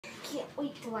can't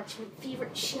wait to watch my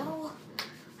favorite show.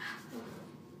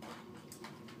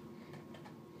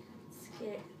 Let's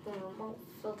get the remote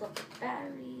filled up with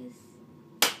batteries.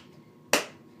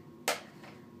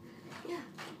 Yeah,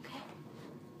 okay.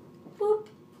 Boop.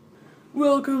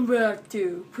 Welcome back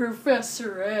to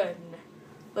Professor N,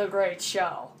 the great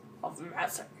show of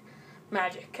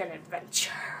magic and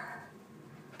adventure.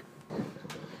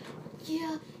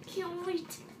 Yeah, can't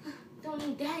wait. Don't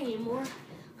need that anymore.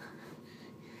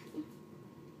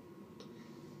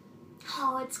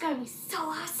 Oh, it's gonna be so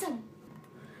awesome.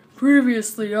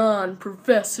 Previously on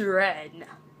Professor N.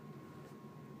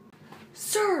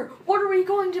 Sir, what are we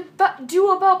going to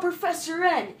do about Professor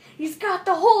N? He's got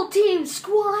the whole team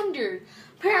squandered.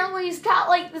 Apparently he's got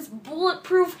like this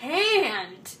bulletproof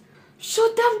hand.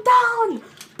 Shoot them down!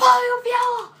 Pew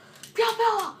pew! Pew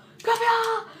pew! Pew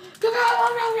pew! Pew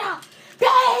pew!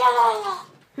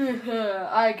 Pew pew!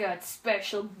 I got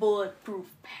special bulletproof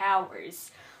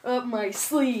powers up my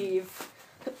sleeve.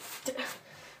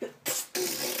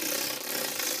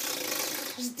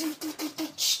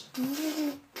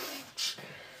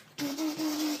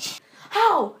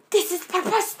 How? This is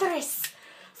preposterous!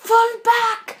 Fall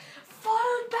back!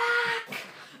 Fall back!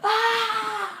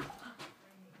 Ah!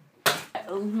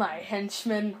 My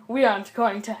henchman, we aren't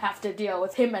going to have to deal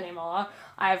with him anymore.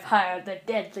 I've hired the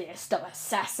deadliest of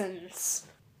assassins.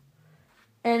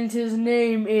 And his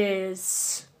name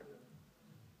is...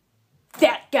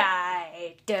 that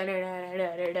guy! That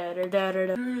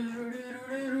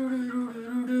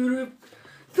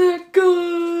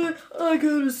guy! I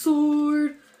got a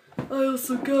sword! I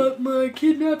also got my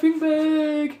kidnapping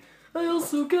bag! I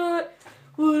also got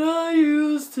what I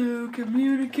use to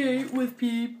communicate with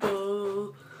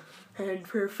people. And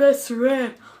Professor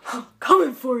N, I'm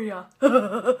coming for ya!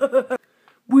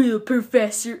 Will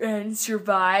Professor N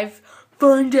survive?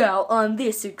 Find out on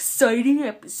this exciting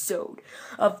episode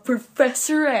of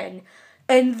Professor N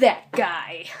and That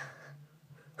Guy.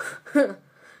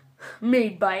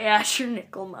 Made by Asher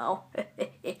Nickelmo.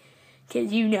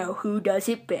 'Cause you know who does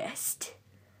it best.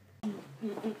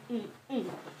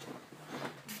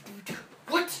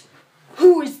 What?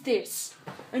 Who is this?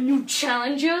 A new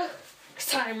challenger?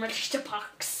 'Cause I'm ready to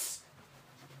box.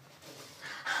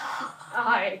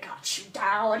 I got you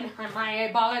down. Am I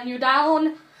eyeballing you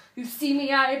down? You see me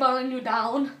eyeballing you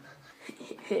down?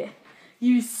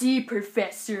 You see,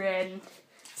 Professor N.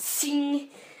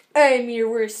 See? I'm your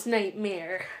worst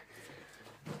nightmare.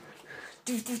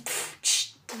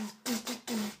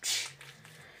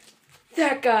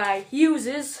 That guy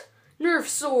uses Nerf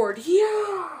sword.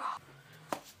 Yeah!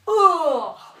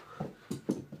 Oh!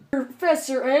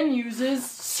 Professor N uses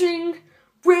sing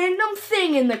random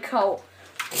thing in the coat.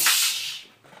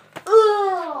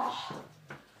 Ugh!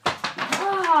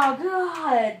 Oh,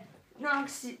 God.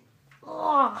 Knocks it.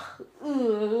 Oh.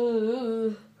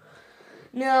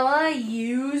 Now I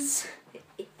use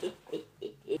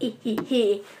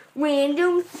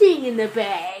random thing in the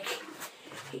bag.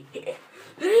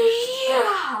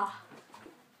 Yeah.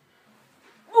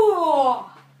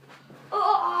 Oh.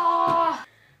 Oh.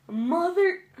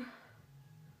 Mother.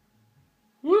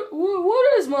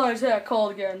 What is my attack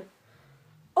called again?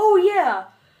 Oh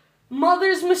yeah,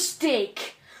 Mother's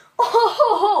Mistake.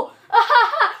 Oh,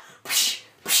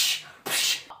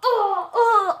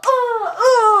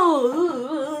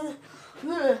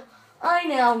 I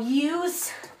now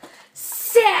use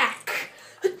sack.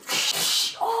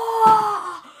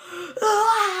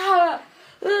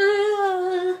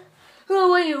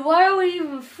 Oh wait, why are we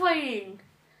even fighting?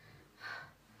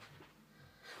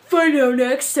 Find out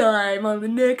next time on the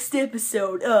next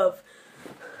episode of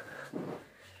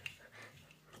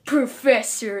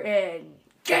Professor N.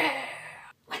 Yeah!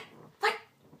 What?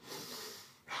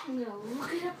 I'm gonna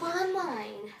look it up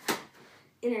online.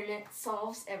 Internet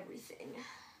solves everything.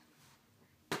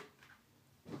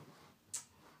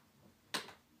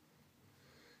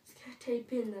 Just gotta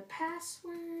type in the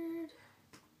password.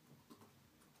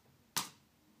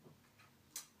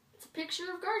 It's a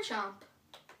picture of Garchomp.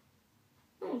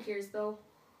 No one cares though.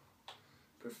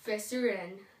 Professor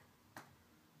N.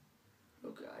 Oh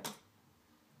God.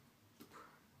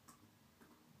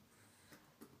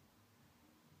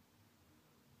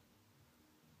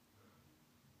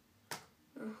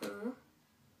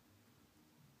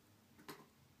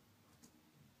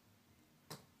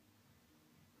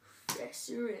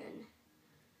 Professor N.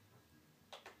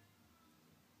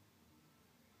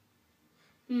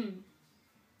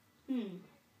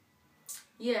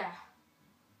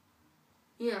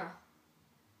 Yeah.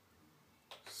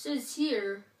 Says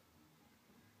here.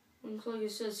 Looks like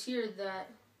it says here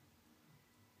that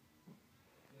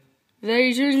that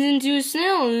he turns into a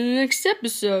snail in the next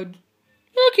episode.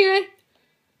 Okay.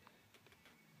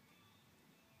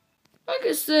 I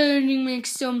guess that ending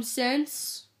makes some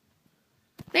sense.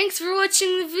 Thanks for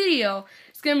watching the video.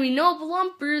 It's gonna be no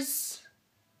blumpers.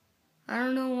 I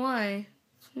don't know why.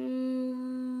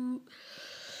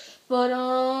 But,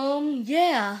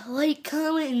 yeah. Like,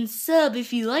 comment, and sub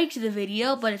if you liked the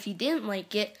video. But if you didn't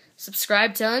like it,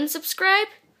 subscribe to unsubscribe.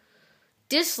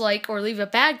 Dislike or leave a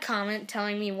bad comment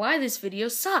telling me why this video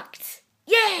sucked.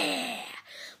 Yeah!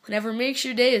 Whatever makes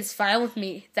your day is fine with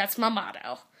me. That's my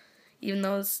motto. Even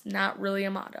though it's not really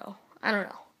a motto. I don't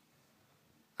know.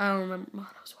 I don't remember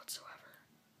mottos whatsoever.